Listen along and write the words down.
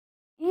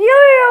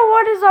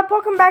is up?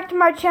 Welcome back to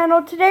my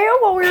channel. Today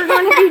what we're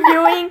going to be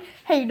doing,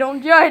 hey,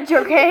 don't judge,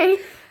 okay?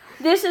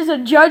 This is a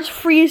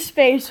judge-free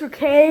space,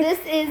 okay? This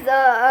is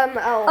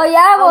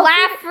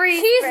laugh-free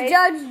She's space.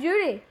 Judge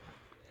Judy.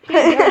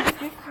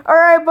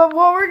 Alright, but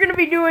what we're going to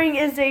be doing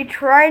is a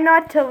try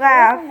not to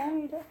laugh.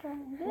 No.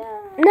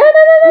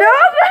 No!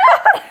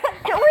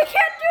 We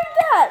can't do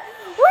that!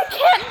 We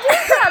can't do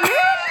that,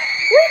 man!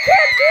 We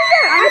can't do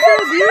that! I'm I so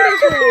don't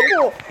beautiful.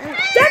 people.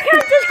 That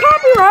counts as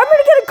copyright! I'm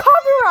gonna get a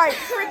copyright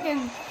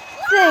freaking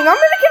thing! I'm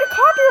gonna get a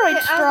copyright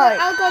strike!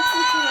 I'll go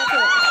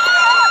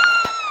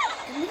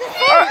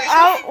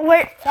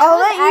I'll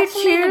let you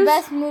Actually, choose. the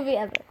best movie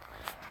ever.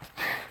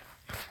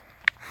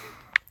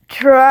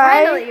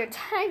 Try Finally, you're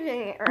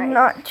typing it right.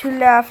 not to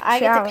laugh I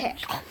get to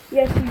challenge. pick.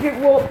 Yes, you get.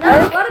 Well,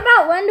 No, what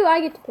about when do I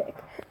get to pick?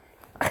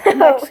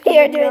 Next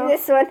You're video. doing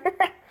this one.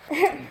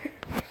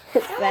 It's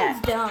That's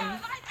bad. dumb.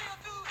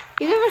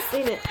 You've never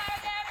seen it. But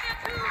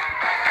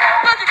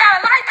you got a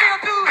light bill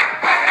too.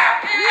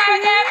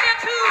 Yeah, bill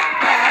too.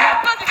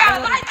 But you got a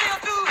light bill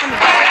too.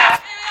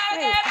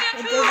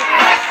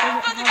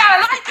 But you got a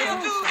light bill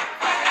too.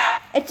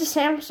 It's a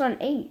Samsung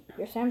 8.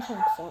 Your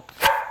Samsung sucks.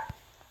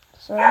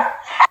 So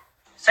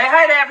Say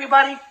hi to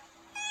everybody.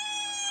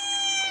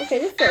 Okay,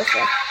 this feels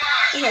good.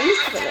 Okay, let me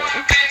put it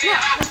over. No,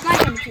 that's not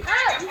gonna be.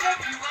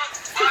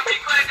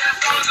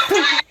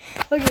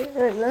 Okay,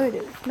 let me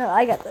do it. No,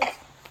 I got this.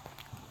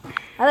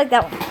 I like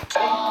that one.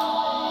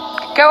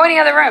 Go in the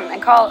other room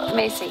and call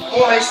Macy.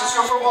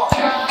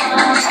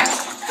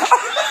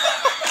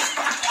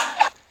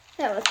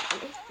 That was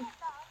funny.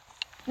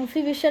 Well,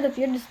 Phoebe, shut up.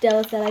 You're just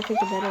jealous that I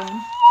picked a better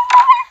one.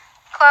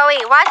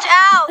 Chloe, watch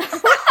out!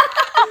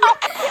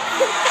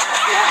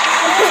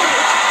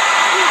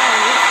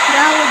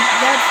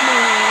 That's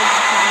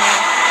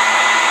me.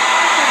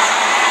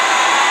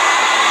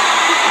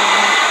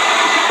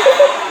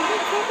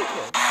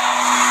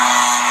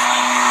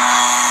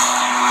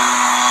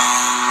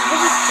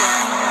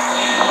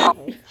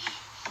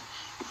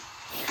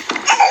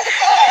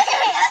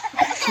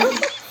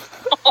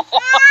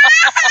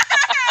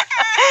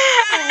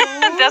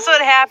 That's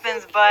what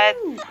happens, bud.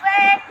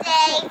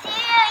 Birthday to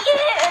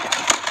you!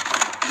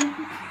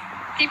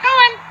 Keep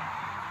going.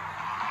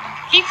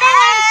 Keep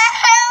going.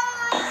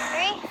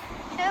 3,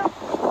 2, 1.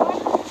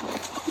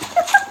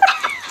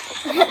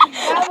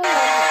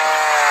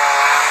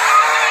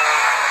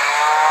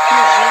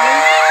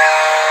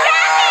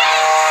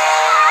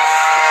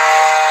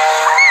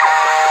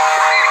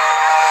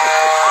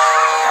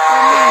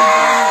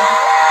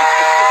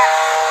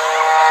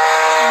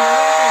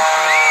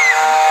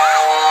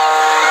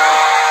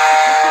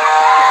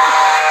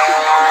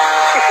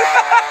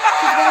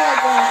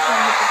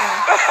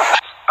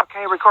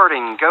 Okay,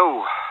 recording.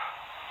 Go.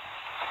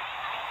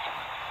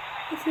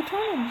 Is he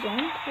trying to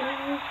jump?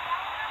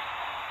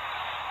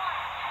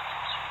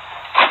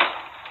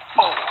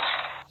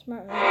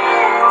 Smart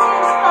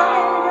man.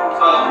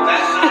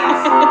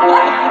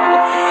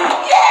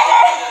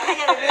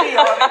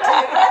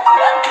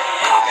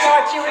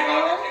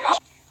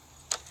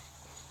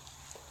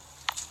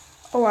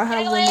 oh, I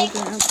have one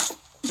moving up.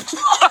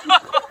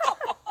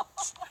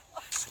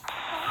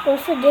 We're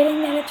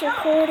forgetting that it's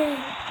recording.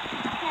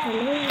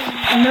 Hello.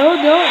 No,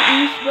 don't.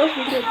 You're supposed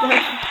to get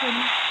that.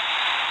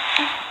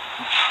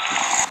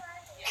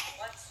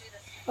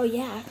 Oh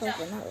yeah, I thought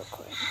we're not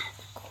recording.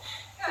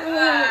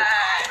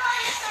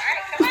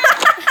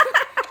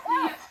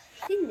 Is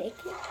she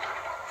naked?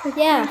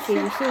 Yeah,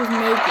 Phoebe, she was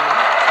naked.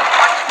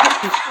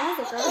 That was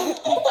a girl.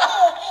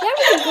 That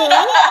was a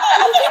girl.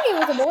 Did you think it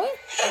was a boy?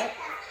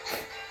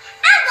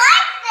 I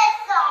like this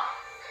song.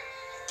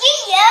 Do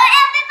you,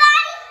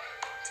 everybody?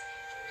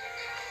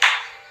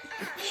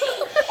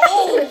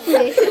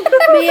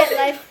 Me at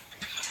life.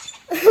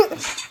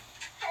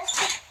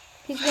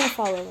 He's gonna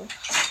fall over.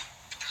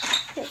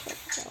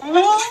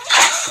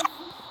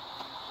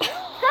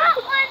 That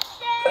one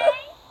day.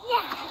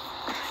 Yeah.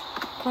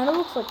 Kind of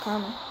looks like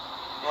Connor.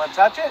 You want to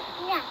touch it?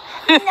 Yeah.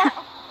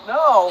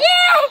 No. Yeah.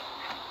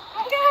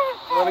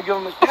 You want to give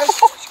him a kiss?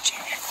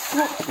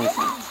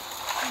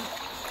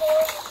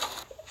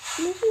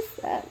 What is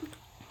that?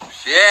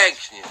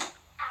 Pięknie.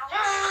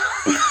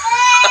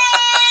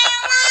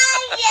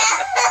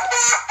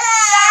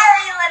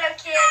 Sorry, little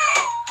kid.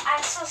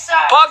 I'm so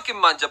sorry. Pumpkin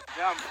manja.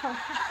 Jump.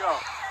 Go.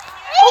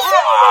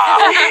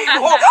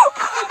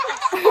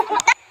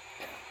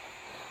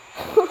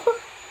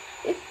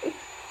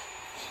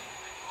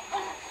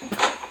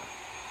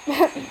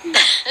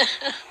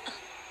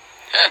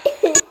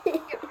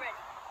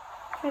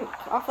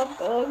 Off of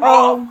the.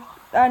 Oh,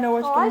 I know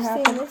what's gonna I've seen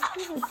happen. this.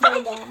 This is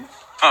so dumb.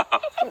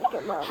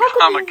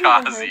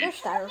 Kamikaze. They're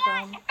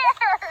styrofoam.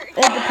 It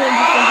depends if they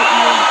hit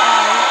you in the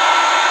eye.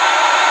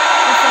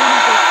 If somebody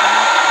gets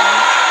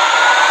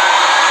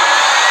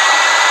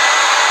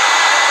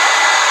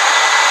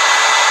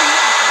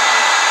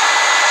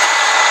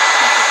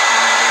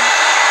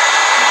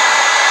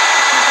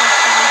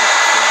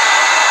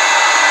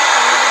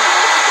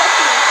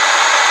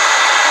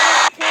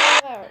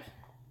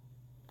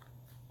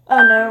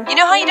Oh no. You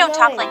know how you don't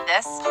talk like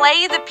this.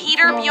 Play the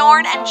Peter,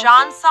 Bjorn, and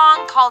John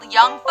song called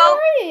Young Where Folk.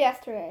 were you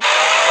yesterday?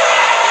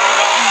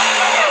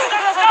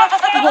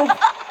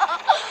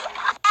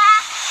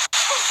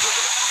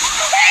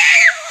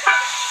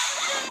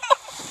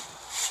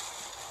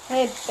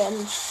 Hey, Ben.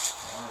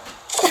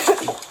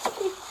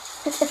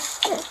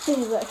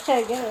 He's like,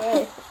 hey, get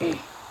away.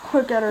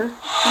 Look at her.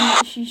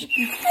 She's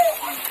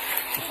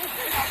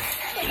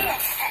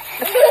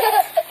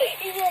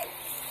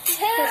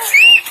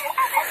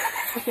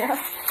yeah.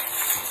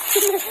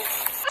 He's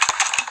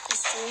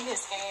doing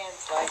his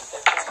hands like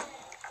this.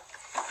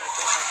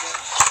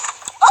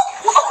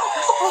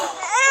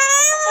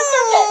 That's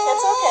okay.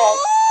 That's okay.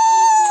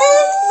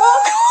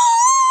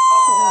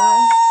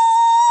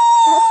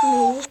 That's me.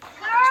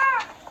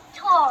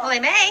 Well, they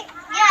may.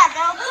 Yeah,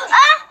 they'll.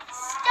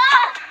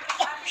 Stop!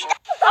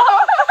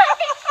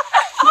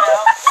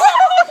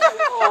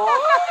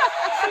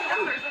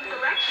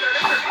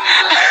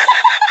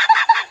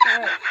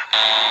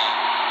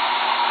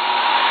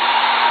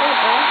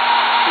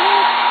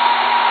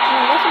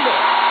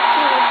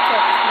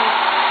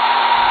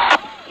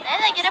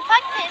 Layla, get a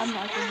pumpkin.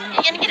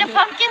 You're gonna get a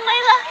pumpkin,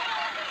 Layla?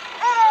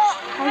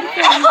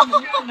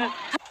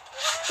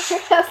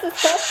 That's the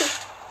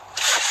stuff.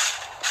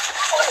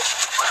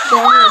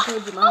 Danny, I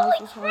told you my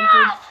house was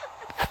haunted.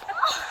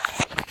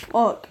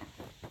 Look.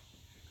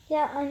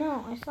 Yeah, I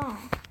know. I saw.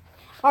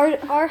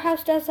 Our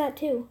house does that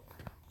too.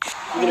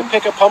 You gonna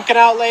pick a pumpkin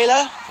out,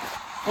 Layla?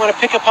 You wanna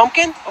pick a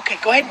pumpkin? Okay,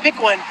 go ahead and pick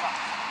one.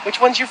 Which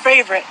one's your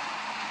favorite?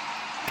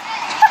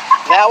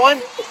 That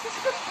one?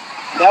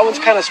 That one's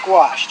kind of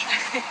squashed.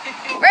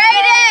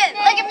 Brayden,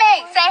 look at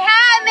me. Say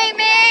hi,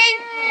 Mimi.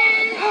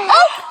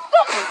 Oh!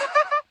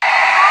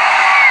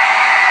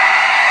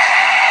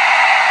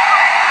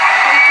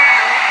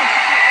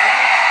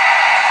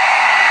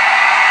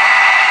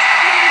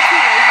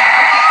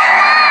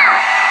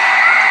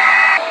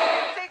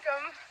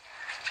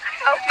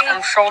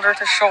 From shoulder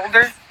to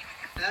shoulder.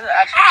 This is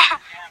actually.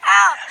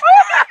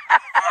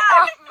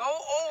 Go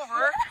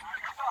over.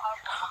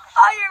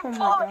 Oh my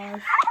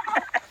gosh.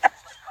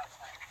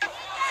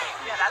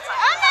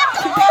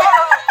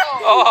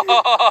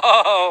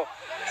 Oh.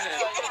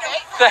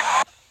 Xander,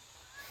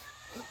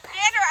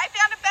 I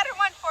found a better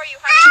one for you,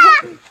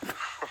 honey.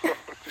 Do you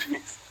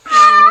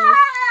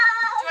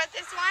want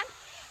this one?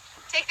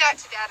 Take that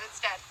to Dad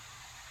instead.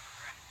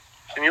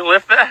 Can you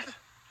lift that?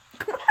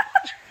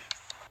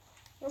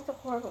 That's a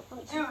horrible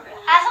place. I only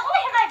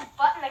hit my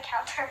butt in the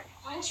counter.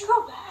 Why didn't you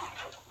go back?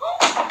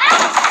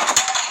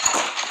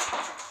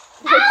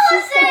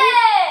 Allison!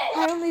 I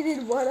only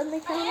did what on the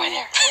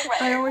camera?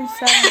 I always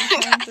sat in the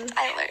counter.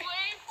 Tyler.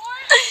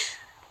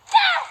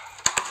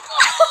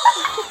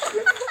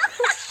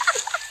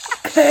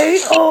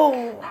 K.O.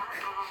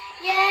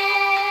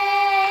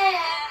 Yay!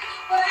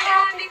 We're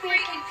happy. We're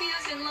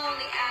confused and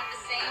lonely at the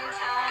same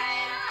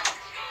time.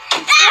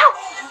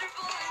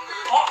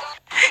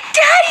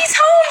 Daddy's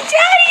home!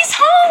 Daddy's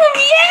home!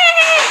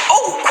 Yay!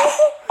 Oh!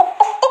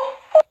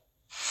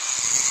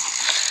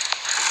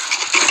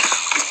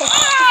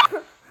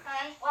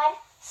 One,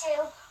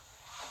 two.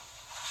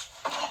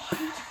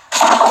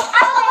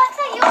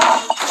 Alexa, you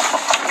okay?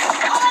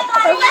 Oh my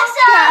god, That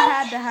Alexa!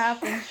 had to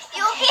happen.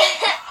 You okay?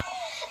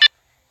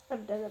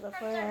 I've done it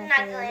before. I'm not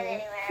going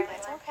anywhere.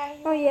 It's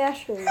okay. Oh yeah,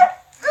 sure.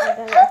 I've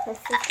done it with my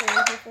sister and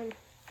husband.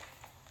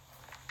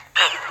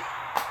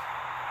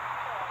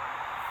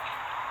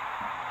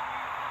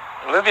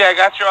 Olivia, I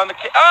got you on the.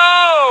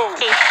 Oh!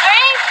 3, 2,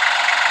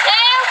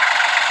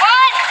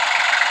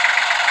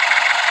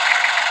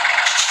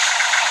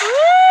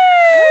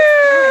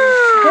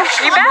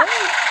 1.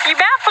 You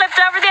about flipped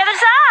over the other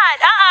side.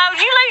 Uh-oh,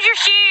 did you lose your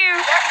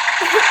shoe?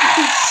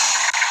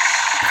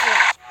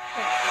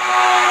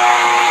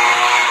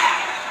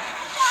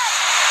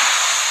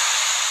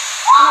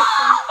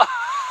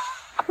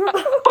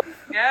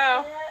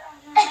 Go.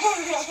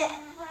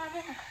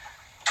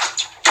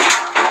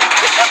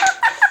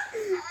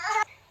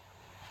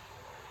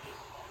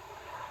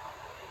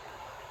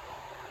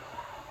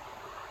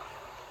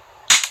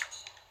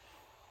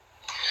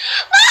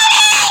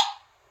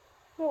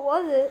 What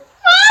was it?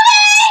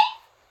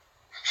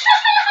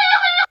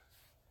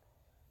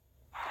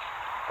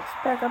 It's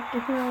back up to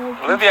here.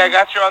 Olivia, I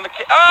got you on the.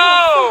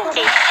 Oh!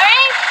 3, 2,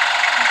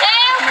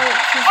 No,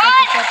 she's 1.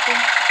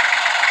 accepting.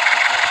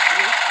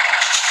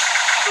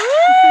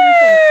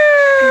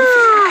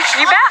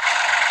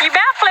 You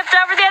about flipped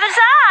over the other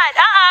side.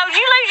 Uh-oh, did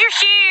you lose your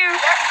shoe?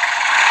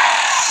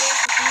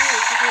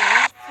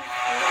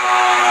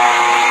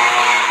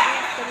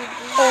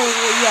 Oh,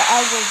 yeah, I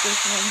wrote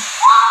this one.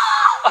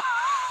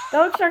 That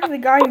looks like the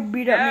guy who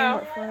beat up me and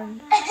my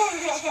friend.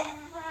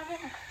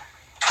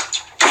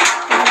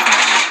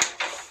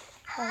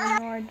 I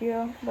have no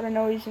idea, but I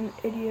know he's an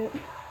idiot.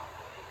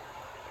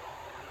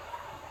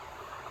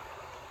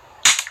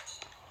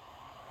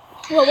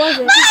 What was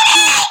it? It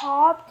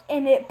popped,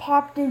 and it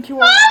popped into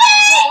our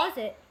eye. What was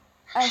it?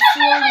 A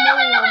sealed no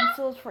one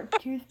seals for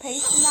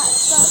toothpaste and that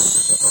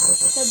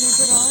stuff that we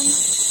put on.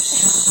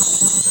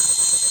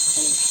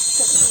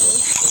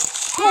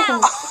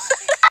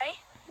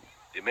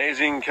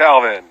 Amazing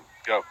Calvin.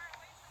 Go.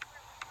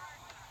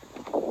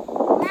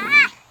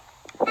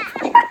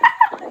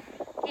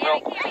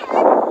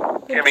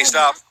 Kimmy,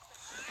 stop.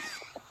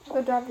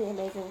 Go drive the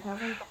amazing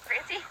Calvin.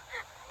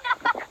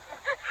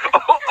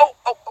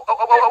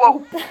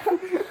 Oh.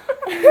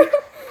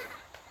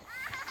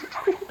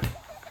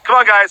 Come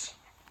on, guys.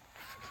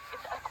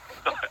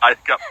 I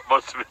got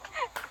most of it.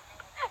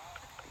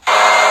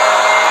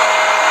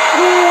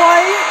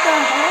 What the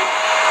heck?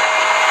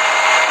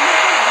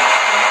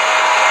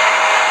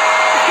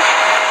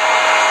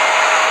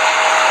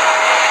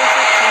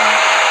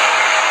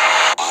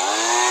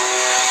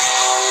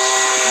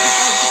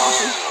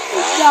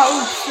 That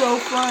was so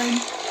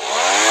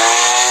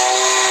fun.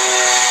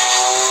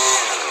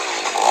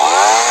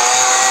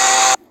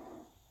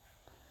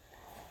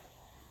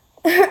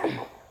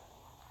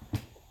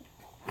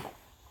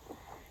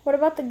 What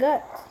about the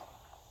guts?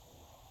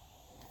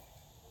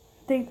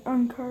 They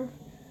uncarved.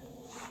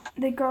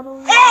 They got a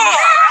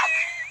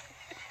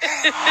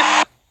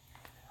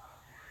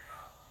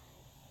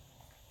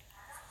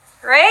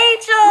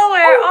Rachel,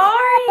 where are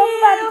I'm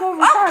about to you? go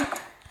over time.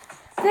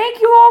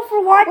 Thank you all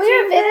for watching.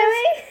 Will you this.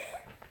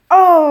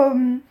 video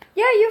me?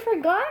 Yeah, You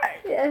forgot?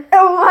 Yeah.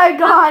 oh my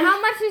gosh.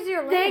 How much is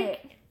your limit?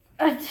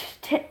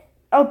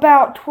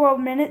 About 12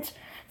 minutes.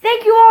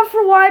 Thank you all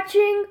for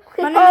watching.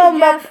 My name is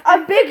Jeff.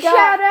 A big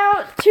shout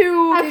out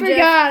to I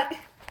forgot.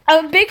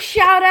 a big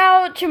shout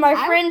out to my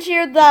friends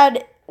here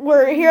that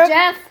were here.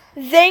 Jeff.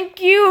 Thank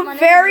you My name is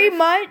very Jeff.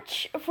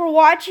 much for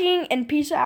watching and peace out.